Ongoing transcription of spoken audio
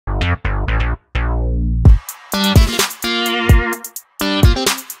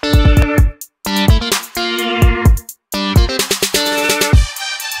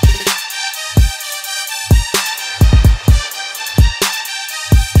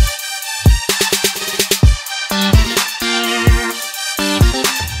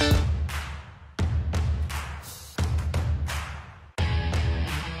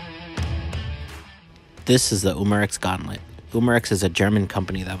This is the Umarex Gauntlet. Umarex is a German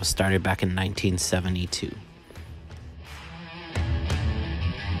company that was started back in 1972.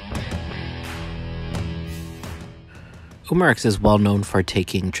 Umarex is well known for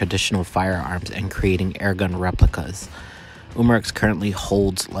taking traditional firearms and creating airgun replicas. Umarex currently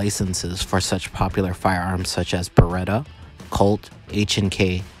holds licenses for such popular firearms such as Beretta, Colt,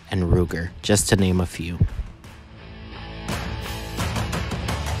 H&K, and Ruger, just to name a few.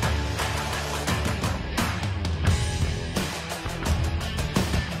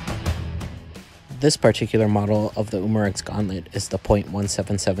 This particular model of the Umarex Gauntlet is the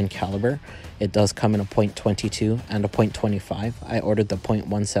 .177 caliber. It does come in a .22 and a .25. I ordered the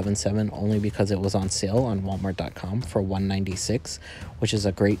 .177 only because it was on sale on Walmart.com for $196, which is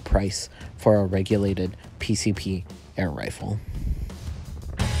a great price for a regulated PCP air rifle.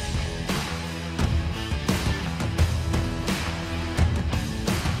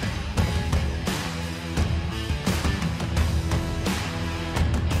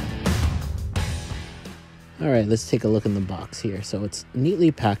 Alright, let's take a look in the box here. So it's neatly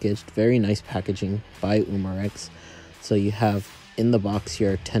packaged, very nice packaging by Umarex. So you have in the box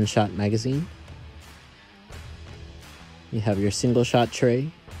your 10-shot magazine. You have your single shot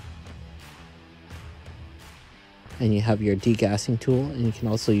tray. And you have your degassing tool, and you can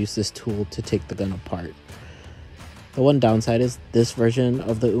also use this tool to take the gun apart. The one downside is this version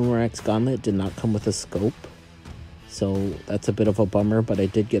of the Umarex Gauntlet did not come with a scope. So that's a bit of a bummer, but I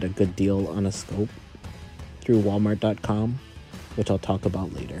did get a good deal on a scope through Walmart.com, which I'll talk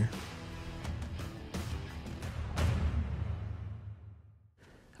about later.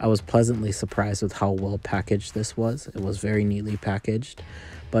 I was pleasantly surprised with how well packaged this was. It was very neatly packaged,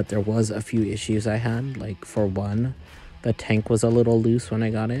 but there was a few issues I had. Like, for one, the tank was a little loose when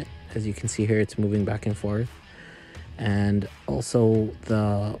I got it. As you can see here, it's moving back and forth. And also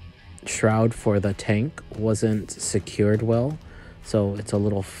the shroud for the tank wasn't secured well. So it's a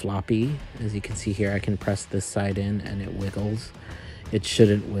little floppy. As you can see here, I can press this side in and it wiggles. It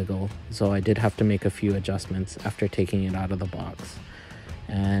shouldn't wiggle. So I did have to make a few adjustments after taking it out of the box.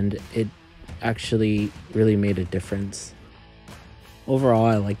 And it actually really made a difference. Overall,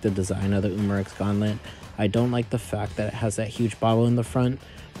 I like the design of the Umarex Gauntlet. I don't like the fact that it has that huge bottle in the front,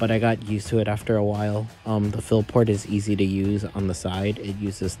 but I got used to it after a while. The fill port is easy to use on the side. It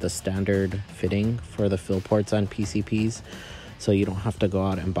uses the standard fitting for the fill ports on PCPs. So you don't have to go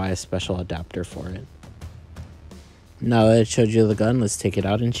out and buy a special adapter for it. Now that I showed you the gun, let's take it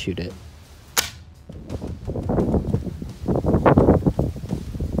out and shoot it.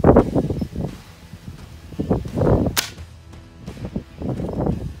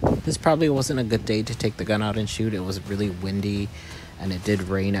 This probably wasn't a good day to take the gun out and shoot. It was really windy and it did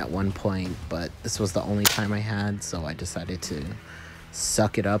rain at one point, but this was the only time I had, so I decided to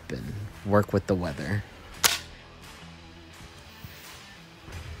suck it up and work with the weather.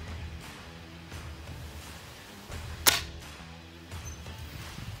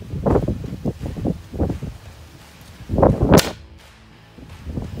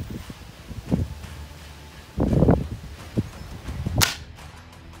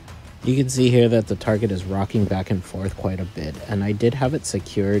 You can see here that the target is rocking back and forth quite a bit, and I did have it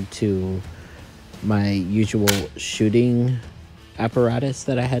secured to my usual shooting apparatus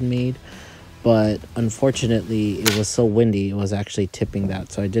that I had made, but unfortunately it was so windy it was actually tipping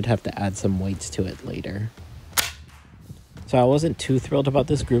that, so I did have to add some weights to it later. So I wasn't too thrilled about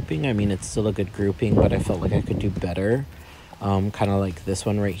this grouping. I mean, it's still a good grouping, but I felt like I could do better. Kind of like this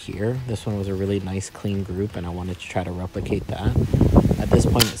one right here. This one was a really nice clean group and I wanted to try to replicate that. At this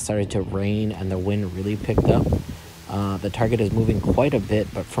point it started to rain and the wind really picked up. The target is moving quite a bit,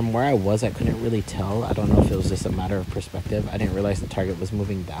 but from where I was I couldn't really tell. I don't know if it was just a matter of perspective. I didn't realize the target was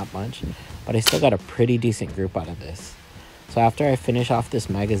moving that much, but I still got a pretty decent group out of this. So after I finish off this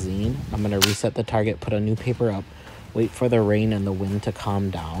magazine, I'm going to reset the target, put a new paper up, wait for the rain and the wind to calm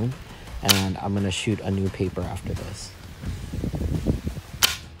down, and I'm going to shoot a new paper after this.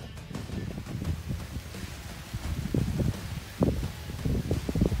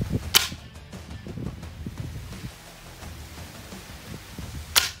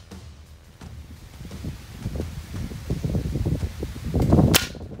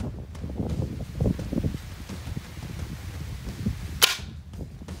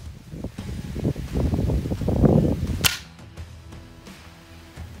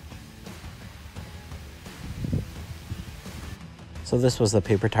 So this was the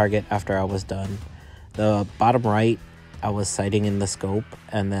paper target after I was done. The bottom right, I was sighting in the scope,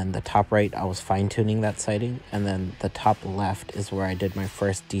 and then the top right, I was fine-tuning that sighting, and then the top left is where I did my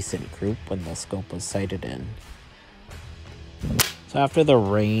first decent group when the scope was sighted in. So after the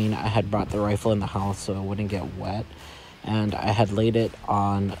rain, I had brought the rifle in the house so it wouldn't get wet, and I had laid it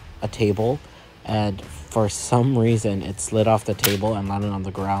on a table, and for some reason it slid off the table and landed on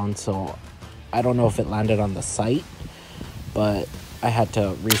the ground. So I don't know if it landed on the sight, but I had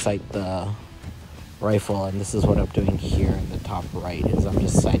to resight the rifle, and this is what I'm doing here in the top right, is I'm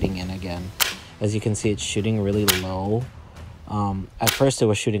just sighting in again. As you can see, it's shooting really low. At first it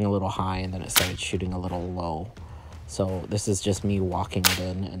was shooting a little high, and then it started shooting a little low. So this is just me walking it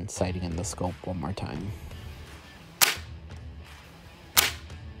in and sighting in the scope one more time.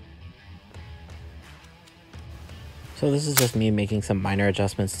 So this is just me making some minor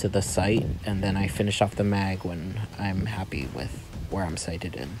adjustments to the sight, and then I finish off the mag when I'm happy with where I'm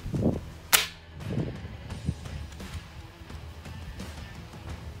sighted in.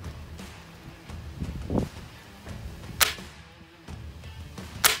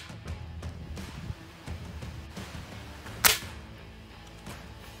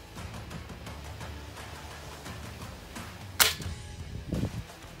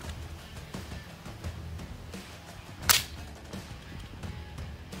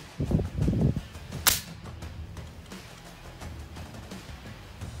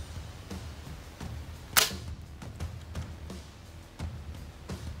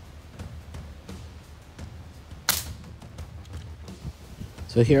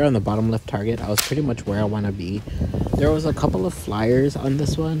 So here on the bottom left target, I was pretty much where I want to be. There was a couple of flyers on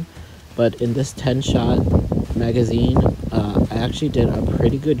this one, but in this 10-shot magazine, I actually did a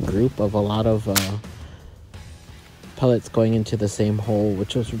pretty good group of a lot of pellets going into the same hole,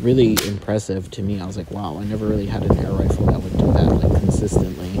 which was really impressive to me. I was like, wow, I never really had an air rifle that would do that like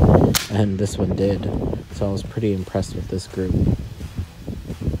consistently, and this one did. So I was pretty impressed with this group.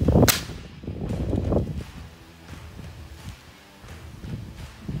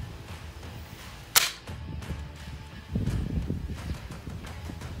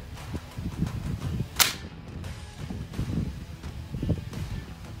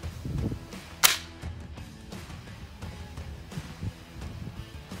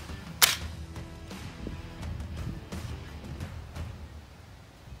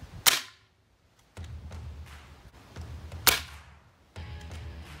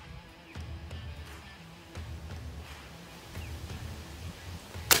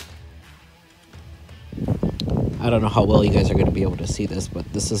 I don't know how well you guys are going to be able to see this,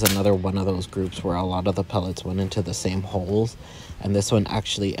 but this is another one of those groups where a lot of the pellets went into the same holes, and this one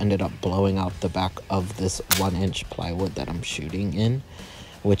actually ended up blowing out the back of this 1-inch plywood that I'm shooting in,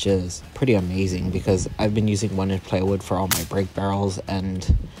 which is pretty amazing because I've been using 1-inch plywood for all my brake barrels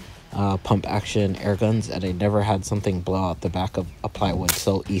and pump action air guns, and I never had something blow out the back of a plywood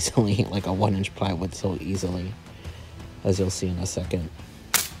so easily, like a 1-inch plywood so easily, as you'll see in a second.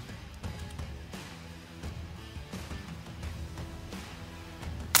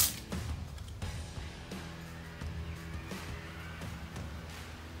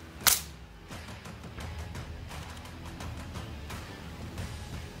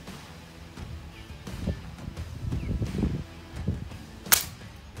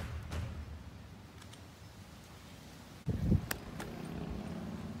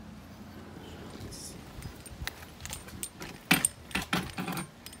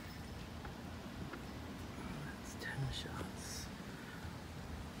 Shots.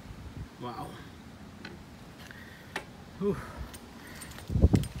 Wow. Whew.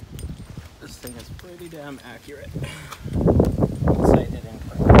 This thing is pretty damn accurate. Sighted in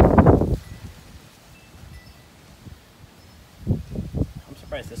correctly. I'm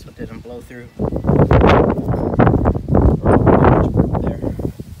surprised this one didn't blow through. There.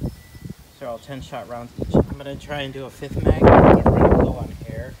 They're all 10-shot rounds each. I'm gonna try and do a 5th mag. I'm gonna run low on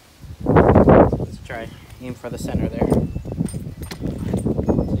air. So let's try. Aim for the center there. See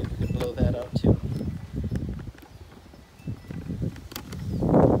if we can blow that out too.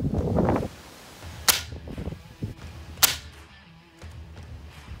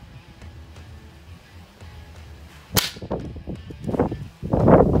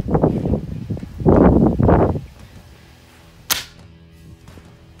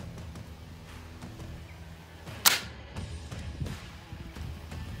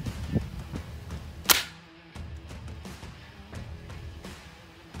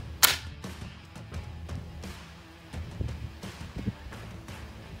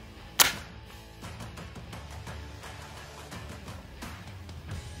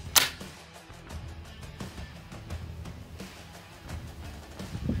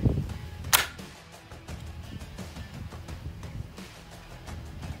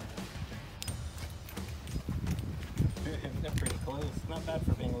 It's not bad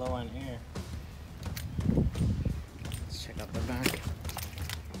for being low on air. Let's check out the back.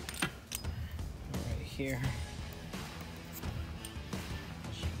 Right here.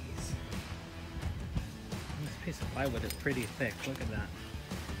 Jeez. This piece of plywood is pretty thick. Look at that.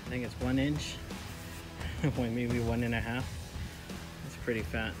 I think it's 1 inch. Maybe 1.5. It's pretty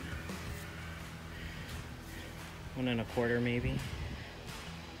fat. 1 1/4 maybe.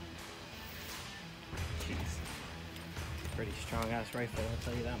 Jeez. Pretty strong ass rifle, I'll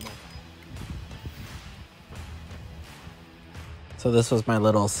tell you that much. So this was my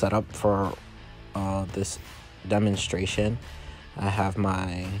little setup for this demonstration. I have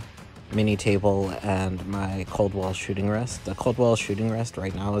my mini table and my cold wall shooting rest. The cold wall shooting rest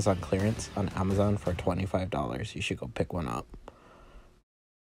right now is on clearance on Amazon for $25. You should go pick one up.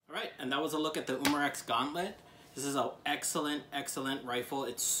 All right, and that was a look at the Umarex Gauntlet. This is an excellent rifle.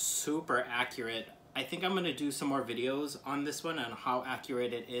 It's super accurate. I think I'm gonna do some more videos on this one and how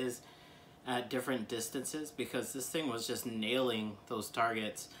accurate it is at different distances, because this thing was just nailing those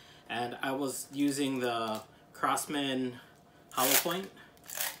targets. And I was using the Crosman hollow point.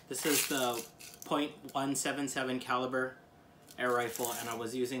 This is the .177 caliber air rifle, and I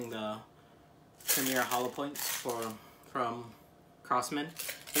was using the Premier hollow points from Crosman.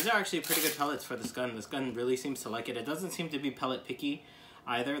 These are actually pretty good pellets for this gun. This gun really seems to like it. It doesn't seem to be pellet picky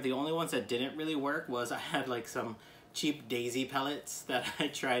either. The only ones that didn't really work was I had like some cheap Daisy pellets that I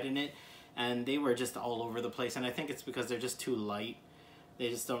tried in it, and they were just all over the place. And I think it's because they're just too light. They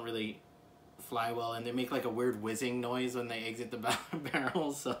just don't really fly well, and they make like a weird whizzing noise when they exit the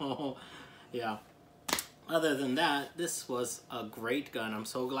barrel. So yeah, other than that, this was a great gun. I'm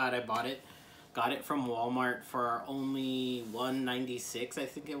so glad I bought it. Got it from Walmart for only $196, I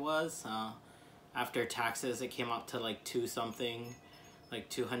think it was. After taxes, it came out to like $2-something, like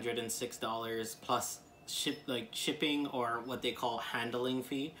 $206 plus shipping, or what they call handling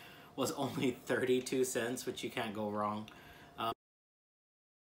fee, was only 32 cents, which you can't go wrong.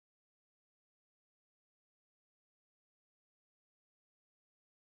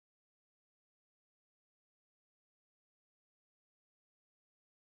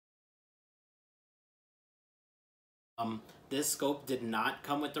 This scope did not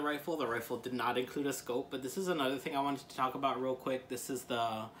come with the rifle. The rifle did not include a scope, but this is another thing I wanted to talk about real quick. This is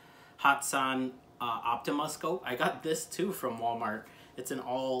the Hatsan Optima scope. I got this too from Walmart. It's an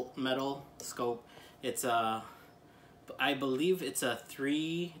all metal scope. It's a, I believe it's a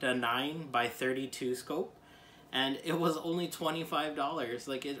 3:9 by 32 scope, and it was only $25.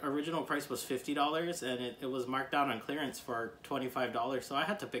 Like, its original price was $50, and it was marked down on clearance for $25. So I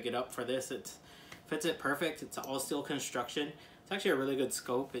had to pick it up for this. It fits it perfect. It's all steel construction. It's actually a really good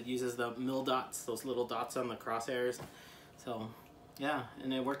scope. It uses the mil dots, those little dots on the crosshairs. So yeah,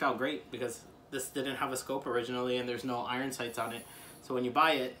 and it worked out great because this didn't have a scope originally, and there's no iron sights on it. So when you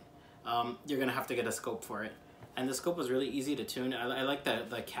buy it, you're gonna have to get a scope for it. And the scope was really easy to tune. I like that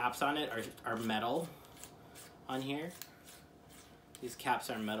the caps on it are metal on here. These caps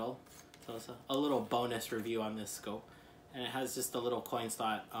are metal. So it's a little bonus review on this scope. And it has just a little coin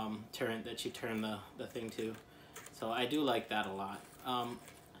slot turret that you turn the thing to. So I do like that a lot. I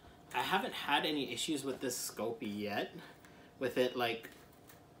haven't had any issues with this scope yet, with it like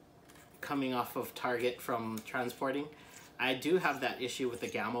coming off of target from transporting. I do have that issue with the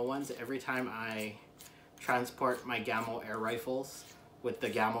Gamma ones. Every time I transport my Gamma air rifles with the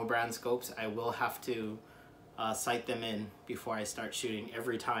Gamma brand scopes, I will have to sight them in before I start shooting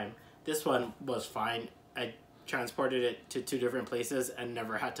every time. This one was fine. I transported it to 2 different places and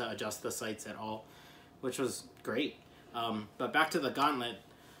never had to adjust the sights at all, which was great. But back to the Gauntlet,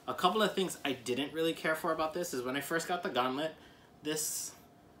 a couple of things I didn't really care for about this is when I first got the Gauntlet, this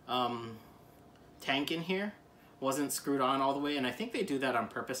tank in here wasn't screwed on all the way, and I think they do that on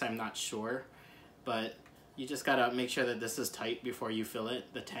purpose, I'm not sure, but you just gotta make sure that this is tight before you fill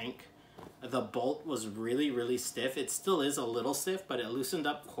it, the tank. The bolt was really stiff. It still is a little stiff, but it loosened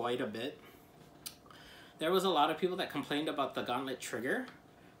up quite a bit. There was a lot of people that complained about the Gauntlet trigger,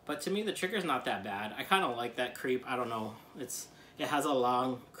 but to me the trigger's not that bad. I kind of like that creep. I don't know. It has a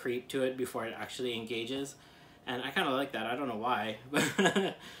long creep to it before it actually engages, and I kind of like that. I don't know why, but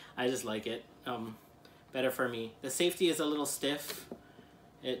I just like it. Better for me. The safety is a little stiff.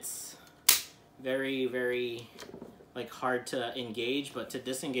 It's very like hard to engage, but to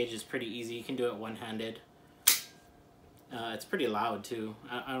disengage is pretty easy. You can do it one-handed. It's pretty loud too.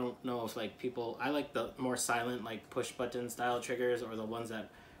 I don't know if like people, I like the more silent like push button style triggers, or the ones that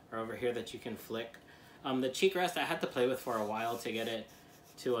are over here that you can flick. The cheek rest I had to play with for a while to get it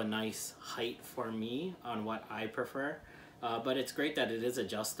to a nice height for me on what I prefer. But it's great that it is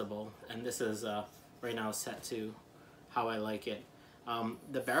adjustable, and this is right now set to how I like it.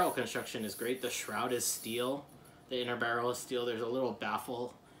 The barrel construction is great. The shroud is steel. The inner barrel is steel. There's a little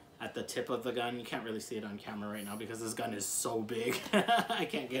baffle at the tip of the gun. You can't really see it on camera right now because this gun is so big. I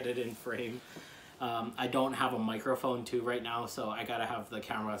can't get it in frame. I don't have a microphone too right now, so I gotta have the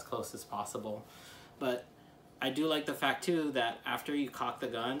camera as close as possible. But I do like the fact too that after you cock the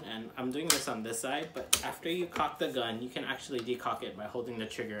gun, and I'm doing this on this side, but after you cock the gun, you can actually decock it by holding the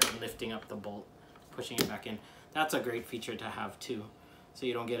trigger and lifting up the bolt, pushing it back in. That's a great feature to have too. So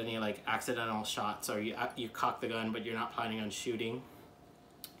you don't get any like accidental shots, or you cock the gun but you're not planning on shooting.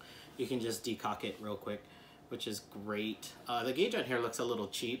 You can just decock it real quick, which is great. The gauge on here looks a little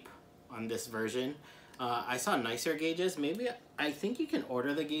cheap on this version. I saw nicer gauges. Maybe I think you can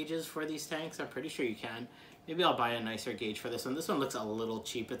order the gauges for these tanks. I'm pretty sure you can. Maybe I'll buy a nicer gauge for this one. This one looks a little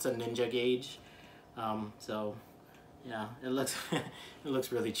cheap. It's a Ninja gauge. So yeah, it looks it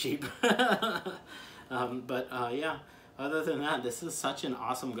looks really cheap. Yeah, other than that, this is such an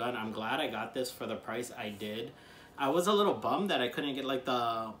awesome gun. I'm glad I got this for the price I did. I was a little bummed that I couldn't get like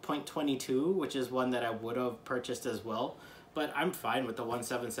the .22, which is one that I would have purchased as well. But I'm fine with the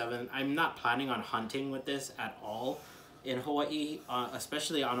 177. I'm not planning on hunting with this at all in Hawaii,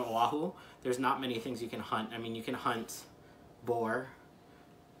 especially on Oahu. There's not many things you can hunt. I mean, you can hunt boar.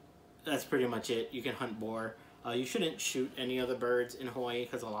 That's pretty much it. You can hunt boar. You shouldn't shoot any of the birds in Hawaii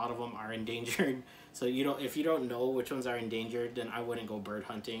because a lot of them are endangered. So if you don't know which ones are endangered, then I wouldn't go bird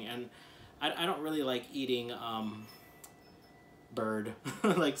hunting. And I don't really like eating bird,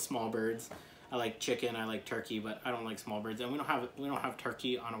 like small birds. I like chicken, I like turkey, but I don't like small birds. And we don't have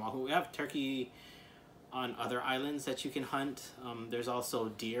turkey on Oahu. We have turkey on other islands that you can hunt. There's also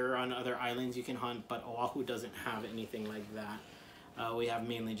deer on other islands you can hunt, but Oahu doesn't have anything like that. We have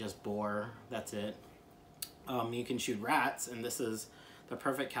mainly just boar. That's it. You can shoot rats, and this is the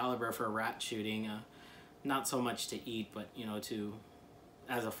perfect caliber for rat shooting. Not so much to eat, but you know,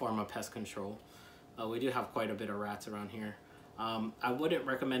 as a form of pest control. We do have quite a bit of rats around here. I wouldn't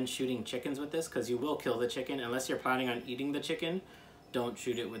recommend shooting chickens with this because you will kill the chicken unless you're planning on eating the chicken. Don't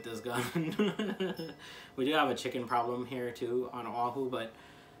shoot it with this gun. We do have a chicken problem here too on Oahu, but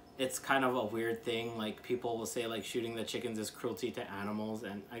it's kind of a weird thing. Like, people will say like shooting the chickens is cruelty to animals,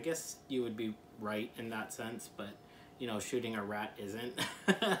 and I guess you would be right in that sense, but you know, shooting a rat isn't.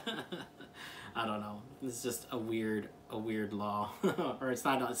 I don't know. It's just a weird law. Or it's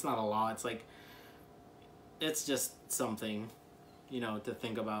not a law. It's like, it's just something, you know, to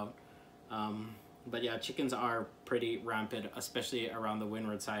think about. But yeah, chickens are pretty rampant, especially around the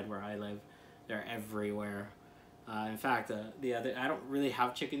windward side where I live. They're everywhere. In fact, I don't really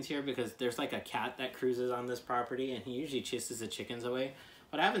have chickens here because there's like a cat that cruises on this property, and he usually chases the chickens away.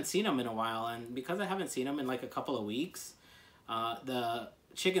 But I haven't seen him in a while, and because I haven't seen him in like a couple of weeks, the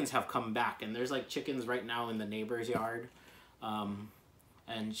chickens have come back, and there's like chickens right now in the neighbor's yard.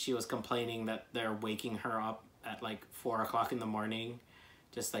 And she was complaining that they're waking her up at like 4 o'clock in the morning,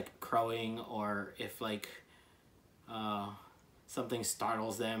 just like crowing, or if like something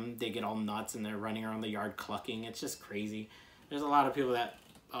startles them, they get all nuts and they're running around the yard clucking. It's just crazy. There's a lot of people that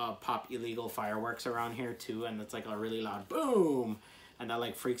pop illegal fireworks around here too, and it's like a really loud boom, and that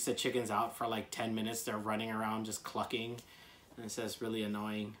like freaks the chickens out for like 10 minutes. They're running around just clucking, and it's just really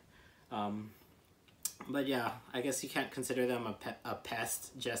annoying. But yeah, I guess you can't consider them a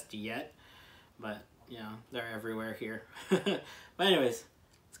pest just yet, but yeah, they're everywhere here. But anyways,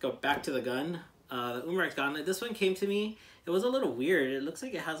 let's go back to the gun. The Umarex Gauntlet, this one came to me. It was a little weird. It looks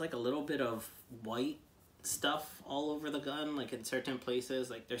like it has like a little bit of white stuff all over the gun, like in certain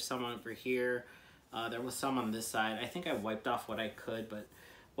places. Like there's some over here. There was some on this side. I think I wiped off what I could, but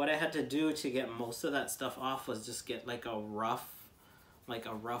what I had to do to get most of that stuff off was just get like a rough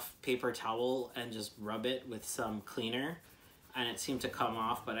paper towel and just rub it with some cleaner, and it seemed to come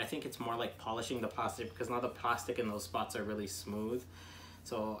off. But I think it's more like polishing the plastic, because now the plastic in those spots are really smooth.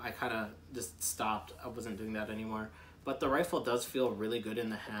 So I kind of just stopped. I wasn't doing that anymore. But the rifle does feel really good in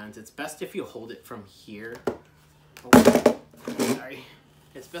the hands. It's best if you hold it from here. Oh, sorry.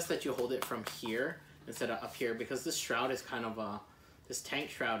 It's best that you hold it from here instead of up here, because this shroud is kind of this tank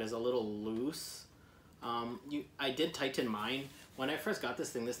shroud is a little loose. I did tighten mine. When I first got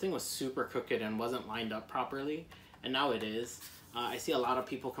this thing was super crooked and wasn't lined up properly, and now it is. I see a lot of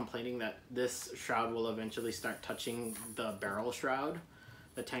people complaining that this shroud will eventually start touching the barrel shroud.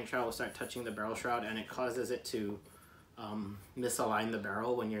 The tank shroud will start touching the barrel shroud, and it causes it to misalign the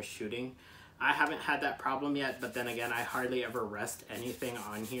barrel when you're shooting. I haven't had that problem yet, but then again, I hardly ever rest anything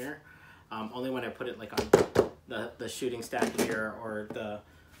on here. Only when I put it like on the shooting stand here, or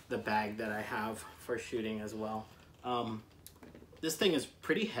the bag that I have for shooting as well. This thing is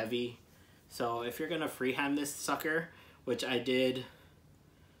pretty heavy, so if you're gonna freehand this sucker, which I did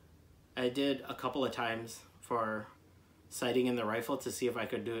a couple of times for sighting in the rifle to see if I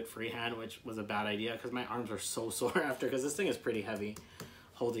could do it freehand, which was a bad idea because my arms are so sore after, because this thing is pretty heavy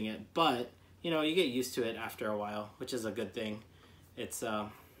holding it. But, you know, you get used to it after a while, which is a good thing. It's, yeah,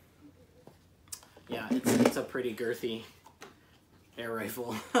 it's a pretty girthy air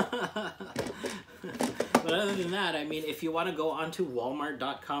rifle. But other than that, I mean, if you want to go onto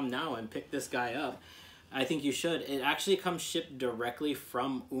Walmart.com now and pick this guy up, I think you should. It actually comes shipped directly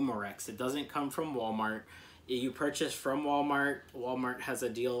from Umarex. It doesn't come from Walmart. You purchase from Walmart. Walmart has a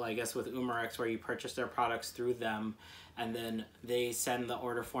deal, I guess, with Umarex where you purchase their products through them, and then they send the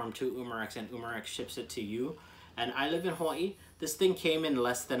order form to Umarex, and Umarex ships it to you. And I live in Hawaii. This thing came in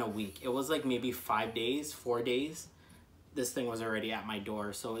less than a week. It was like maybe 5 days, 4 days. This thing was already at my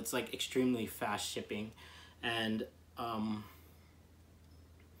door, so it's like extremely fast shipping. And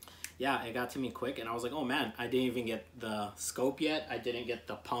yeah, it got to me quick, and I was like, oh man, I didn't even get the scope yet. I didn't get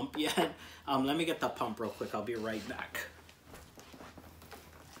the pump yet. Let me get the pump real quick. I'll be right back.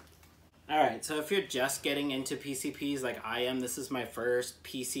 All right, so if you're just getting into PCPs like I am, this is my first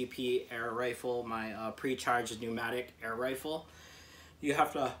PCP air rifle, my pre-charged pneumatic air rifle. You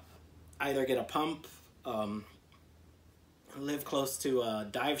have to either get a pump, live close to a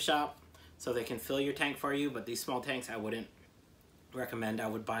dive shop so they can fill your tank for you, but these small tanks I wouldn't recommend. I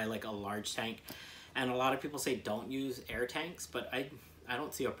would buy like a large tank. And a lot of people say don't use air tanks, but I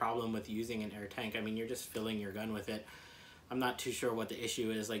don't see a problem with using an air tank. I mean, you're just filling your gun with it. I'm not too sure what the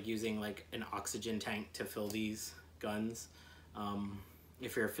issue is, like using like an oxygen tank to fill these guns.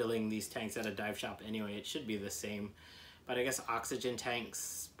 If you're filling these tanks at a dive shop anyway, it should be the same. But I guess oxygen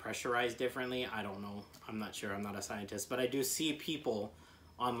tanks pressurize differently. I don't know. I'm not sure. I'm not a scientist. But I do see people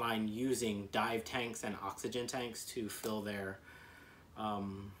online using dive tanks and oxygen tanks to fill their,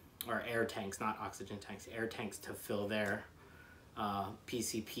 or air tanks, not oxygen tanks, air tanks to fill their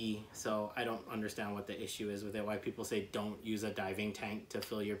PCP. So I don't understand what the issue is with it, why people say don't use a diving tank to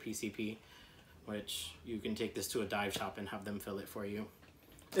fill your PCP, which you can take this to a dive shop and have them fill it for you.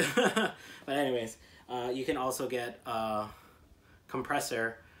 But anyways, you can also get a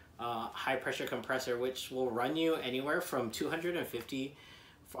compressor, high pressure compressor, which will run you anywhere from 250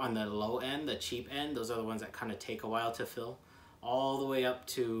 on the low end, the cheap end. Those are the ones that kind of take a while to fill, all the way up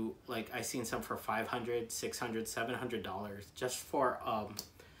to, like, I seen some for $500, $600, $700 just for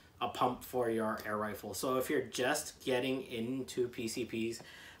a pump for your air rifle. So if you're just getting into PCPs,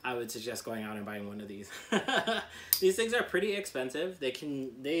 I would suggest going out and buying one of these. These things are pretty expensive. They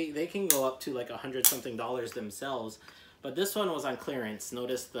can go up to like $100 something themselves, but this one was on clearance.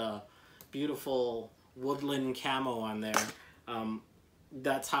 Notice the beautiful woodland camo on there.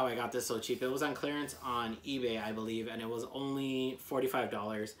 That's how I got this so cheap. It was on clearance on eBay, I believe, and it was only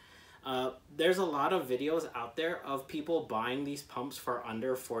 $45. There's a lot of videos out there of people buying these pumps for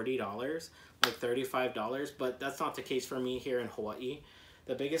under $40, like $35, but that's not the case for me here in Hawaii.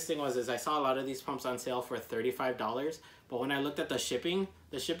 The biggest thing was I saw a lot of these pumps on sale for $35, but when I looked at the shipping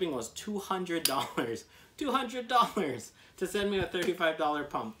was $200. $200 to send me a $35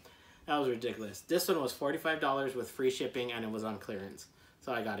 pump. That was ridiculous. This one was $45 with free shipping, and it was on clearance.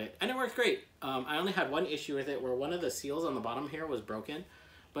 So I got it, and it worked great. I only had one issue with it, where one of the seals on the bottom here was broken,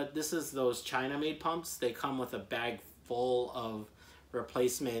 but this is those China-made pumps. They come with a bag full of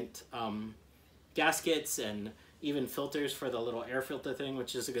replacement gaskets and even filters for the little air filter thing,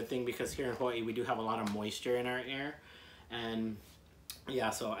 which is a good thing because here in Hawaii we do have a lot of moisture in our air. And yeah,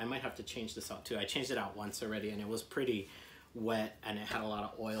 so I might have to change this out too. I changed it out once already, and it was pretty wet, and it had a lot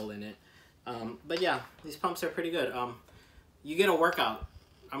of oil in it. But yeah, these pumps are pretty good. You get a workout.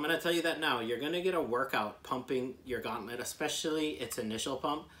 I'm gonna tell you that now. You're gonna get a workout pumping your Gauntlet, especially its initial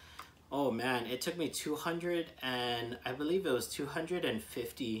pump. Oh man, it took me 200 and I believe it was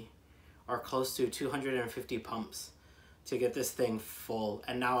 250 or close to 250 pumps to get this thing full.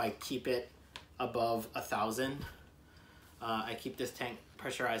 And now I keep it above 1,000. I keep this tank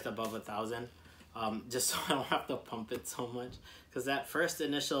pressurized above 1,000, just so I don't have to pump it so much. Because that first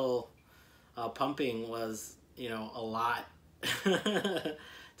initial pumping was, you know, a lot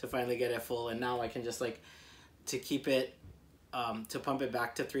to finally get it full. And now I can just, like, to keep it, to pump it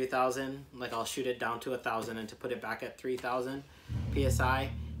back to 3,000, like I'll shoot it down to 1,000, and to put it back at 3,000 PSI,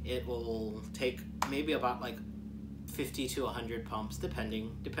 it will take maybe about like 50 to 100 pumps,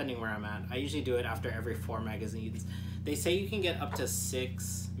 depending where I'm at. I usually do it after every 4 magazines. They say you can get up to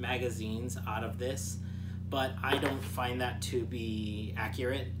 6 magazines out of this, but I don't find that to be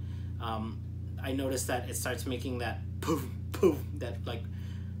accurate. I noticed that it starts making that poof, poof, that like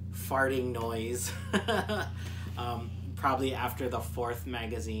farting noise. Probably after the 4th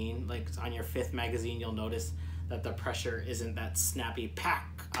magazine, like on your 5th magazine, you'll notice that the pressure isn't that snappy pack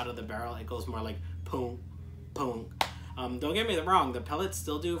out of the barrel. It goes more like boom, boom. Don't get me wrong, the pellets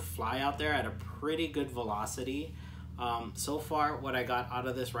still do fly out there at a pretty good velocity. So far, what I got out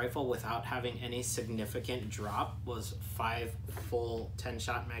of this rifle without having any significant drop was 5 full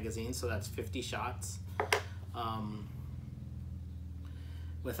 10-shot magazines, so that's 50 shots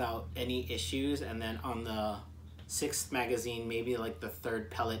without any issues. And then on the 6th magazine, maybe like the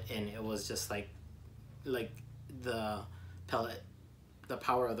 3rd pellet in, it was just like the pellet, the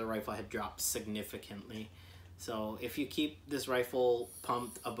power of the rifle had dropped significantly. So if you keep this rifle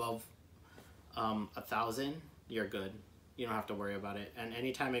pumped above 1,000, you're good. You don't have to worry about it. And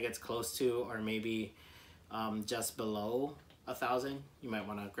anytime it gets close to, or maybe just below 1,000, you might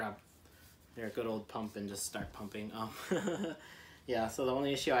want to grab your good old pump and just start pumping. Yeah, so the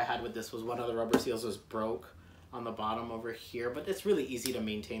only issue I had with this was one of the rubber seals was broke on the bottom over here, but it's really easy to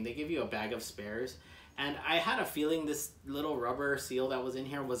maintain. They give you a bag of spares, and I had a feeling this little rubber seal that was in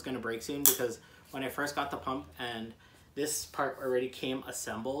here was going to break soon, because when I first got the pump and this part already came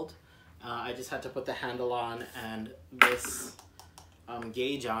assembled, I just had to put the handle on and this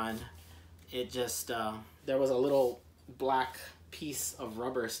gauge on. It just, there was a little black piece of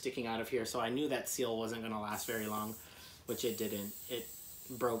rubber sticking out of here, so I knew that seal wasn't going to last very long, which it didn't. It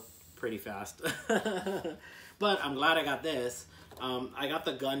broke pretty fast. But I'm glad I got this. I got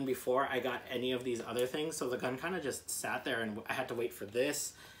the gun before I got any of these other things, so the gun kind of just sat there, and I had to wait for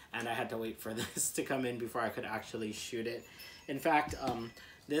this, and I had to wait for this to come in before I could actually shoot it. In fact,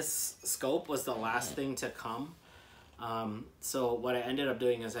 this scope was the last thing to come. So what I ended up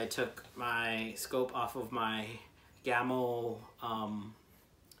doing is I took my scope off of my Gamo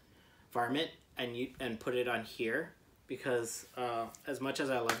varmint and put it on here, because as much as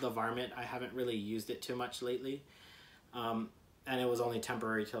I love the varmint, I haven't really used it too much lately. And it was only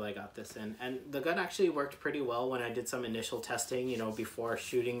temporary till I got this in. And the gun actually worked pretty well when I did some initial testing, you know, before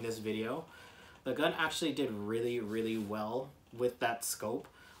shooting this video. The gun actually did really, really well with that scope.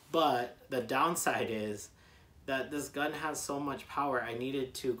 But the downside is that this gun has so much power, I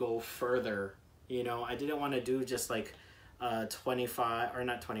needed to go further. You know, I didn't want to do just like 25, or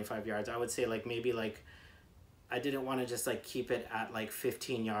not 25 yards. I would say like maybe like, I didn't want to just like keep it at like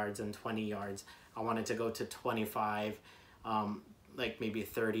 15 yards and 20 yards. I wanted to go to 25, like maybe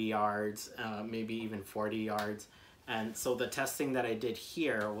 30 yards, maybe even 40 yards. And so the testing that I did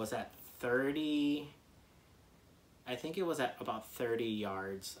here was at 30, I think it was at about 30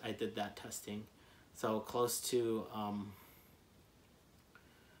 yards I did that testing. So close to,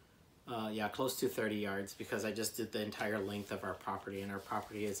 yeah, close to 30 yards, because I just did the entire length of our property, and our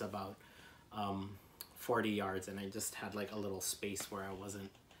property is about 40 yards, and I just had like a little space where I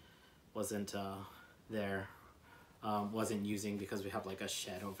wasn't using, because we have like a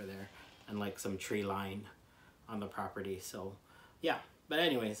shed over there and like some tree line on the property. So yeah, but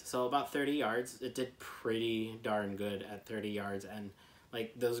anyways, so about 30 yards, it did pretty darn good at 30 yards, and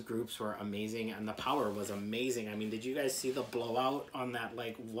like those groups were amazing, and the power was amazing. I mean, did you guys see the blowout on that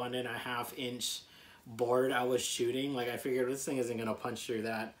like 1.5 inch board I was shooting? Like, I figured this thing isn't gonna punch through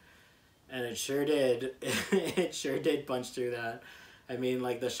that, and it sure did. It sure did punch through that. I mean,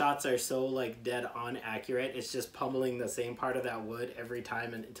 like, the shots are so like dead on accurate. It's just pummeling the same part of that wood every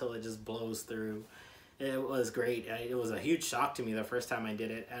time until it just blows through. It was great. It was a huge shock to me the first time I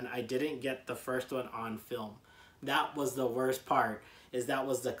did it, and I didn't get the first one on film. That was the worst part, is that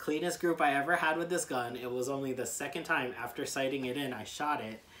was the cleanest group I ever had with this gun. It was only the second time after sighting it in I shot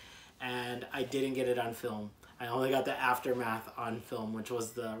it, and I didn't get it on film. I only got the aftermath on film, which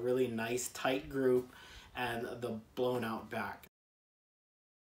was the really nice tight group and the blown out back.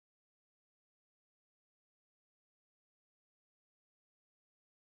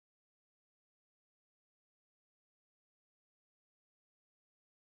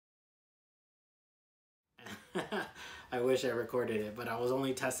 I wish I recorded it, but I was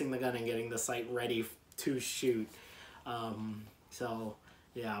only testing the gun and getting the sight ready to shoot. So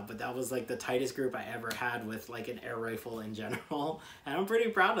yeah, but that was like the tightest group I ever had with like an air rifle in general. And I'm pretty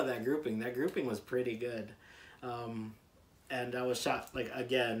proud of that grouping. That grouping was pretty good. And I was shot, like,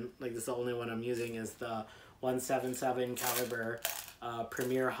 again, like, this is the only one I'm using, is the 177 caliber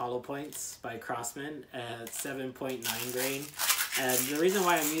Premier Hollow Points by Crossman at 7.9 grain. And the reason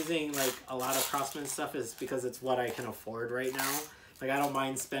why I'm using like a lot of Crossman stuff is because it's what I can afford right now. Like, I don't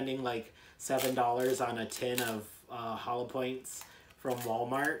mind spending like $7 on a tin of hollow points from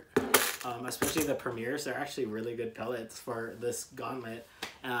Walmart, especially the Premiers. They're actually really good pellets for this gauntlet,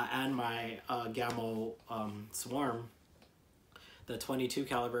 and my Gamo Swarm. the 22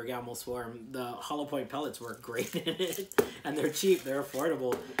 caliber Gamble Swarm, the hollow point pellets work great in it, and they're cheap, they're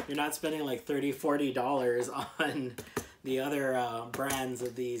affordable. You're not spending like $30-$40 on the other brands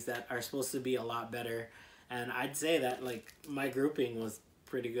of these that are supposed to be a lot better. And I'd say that like my grouping was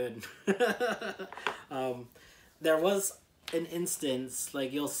pretty good. There was an instance,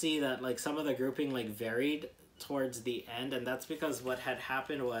 like you'll see that like some of the grouping like varied towards the end, and that's because what had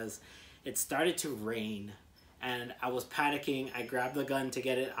happened was it started to rain and I was panicking. I grabbed the gun to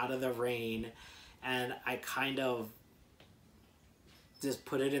get it out of the rain, and I kind of just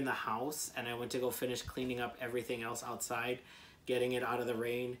put it in the house, and I went to go finish cleaning up everything else outside, getting it out of the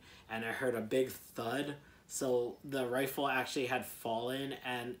rain, and I heard a big thud. So the rifle actually had fallen,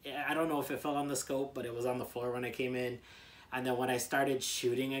 and I don't know if it fell on the scope, but it was on the floor when I came in. And then when I started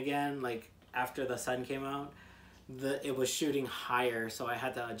shooting again, like after the sun came out, it was shooting higher, so I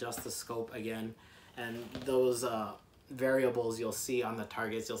had to adjust the scope again. And those variables you'll see on the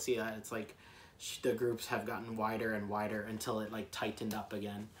targets, you'll see that it's like the groups have gotten wider and wider until it like tightened up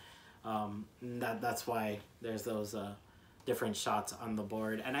again. That's why there's those different shots on the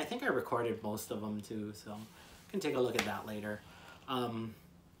board, and I think I recorded most of them too, so you can take a look at that later.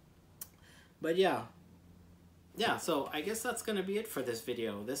 But yeah, so I guess that's gonna be it for this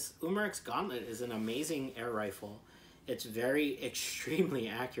video. This Umarex Gauntlet is an amazing air rifle. It's very extremely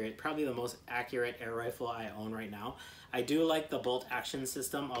accurate, probably the most accurate air rifle I own right now. I do like the bolt action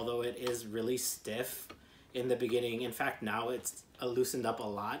system, although it is really stiff in the beginning. In fact, now it's loosened up a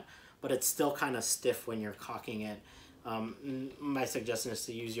lot, but it's still kind of stiff when you're cocking it. My suggestion is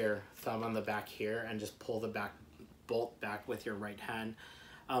to use your thumb on the back here and just pull the bolt back with your right hand.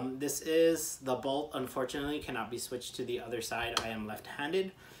 The bolt unfortunately cannot be switched to the other side. I am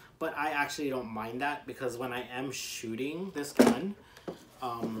left-handed, but I actually don't mind that, because when I am shooting this gun,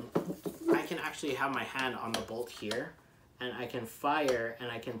 I can actually have my hand on the bolt here, and I can fire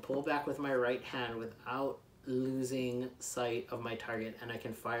and I can pull back with my right hand without losing sight of my target, and I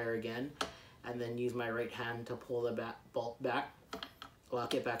can fire again and then use my right hand to pull the bolt back,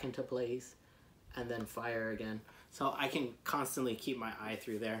 lock it back into place, and then fire again. So I can constantly keep my eye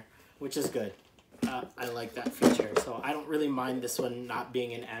through there, which is good. I like that feature. So I don't really mind this one not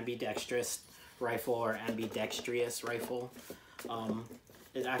being an ambidextrous rifle or ambidextrous rifle.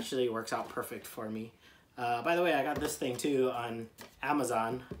 It actually works out perfect for me. By the way, I got this thing too on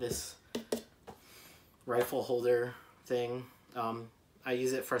Amazon, this rifle holder thing. I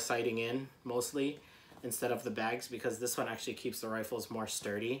use it for sighting in mostly instead of the bags, because this one actually keeps the rifles more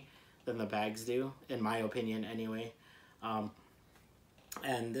sturdy than the bags do, in my opinion anyway.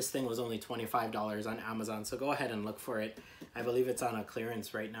 And this thing was only $25 on Amazon, so go ahead and look for it. I believe it's on a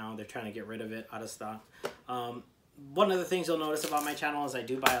clearance right now. They're trying to get rid of it, out of stock. One of the things you'll notice about my channel is I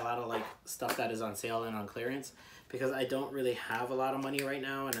do buy a lot of like stuff that is on sale and on clearance, because I don't really have a lot of money right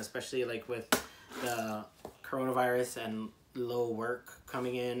now, and especially like with the coronavirus and low work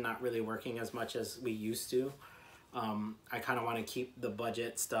coming in, not really working as much as we used to. I kind of want to keep the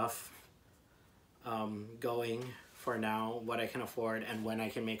budget stuff going for now, what I can afford and when I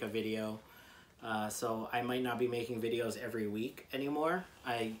can make a video. So I might not be making videos every week anymore.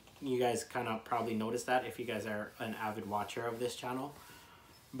 You guys kind of probably noticed that if you guys are an avid watcher of this channel.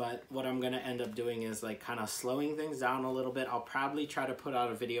 But what I'm going to end up doing is like kind of slowing things down a little bit. I'll probably try to put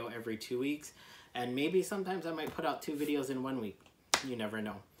out a video every 2 weeks, and maybe sometimes I might put out 2 videos in 1 week. You never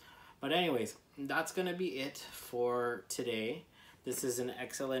know. But anyways, that's going to be it for today. This is an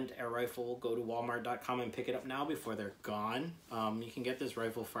excellent air rifle. Go to walmart.com and pick it up now before they're gone. You can get this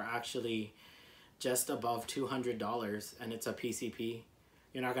rifle for actually just above $200, and it's a PCP.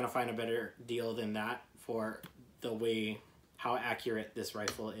 You're not going to find a better deal than that for the way how accurate this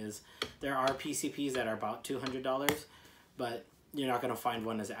rifle is. There are PCPs that are about $200, but you're not going to find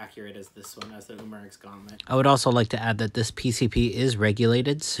one as accurate as this one, as the Umarex Gauntlet. I would also like to add that this PCP is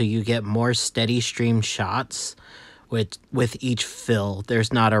regulated, so you get more steady stream shots with each fill.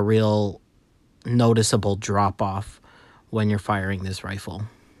 There's not a real noticeable drop-off when you're firing this rifle.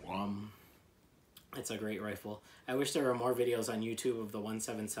 It's a great rifle. I wish there were more videos on YouTube of the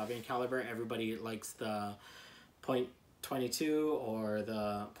 177 caliber. Everybody likes the .22 or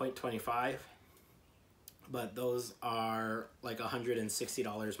the .25. But those are like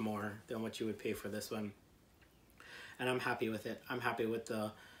 $160 more than what you would pay for this one. And I'm happy with it. I'm happy with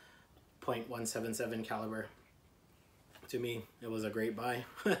the .177 caliber. To me, it was a great buy.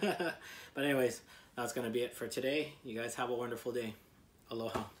 But anyways, that's going to be it for today. You guys have a wonderful day.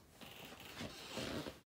 Aloha.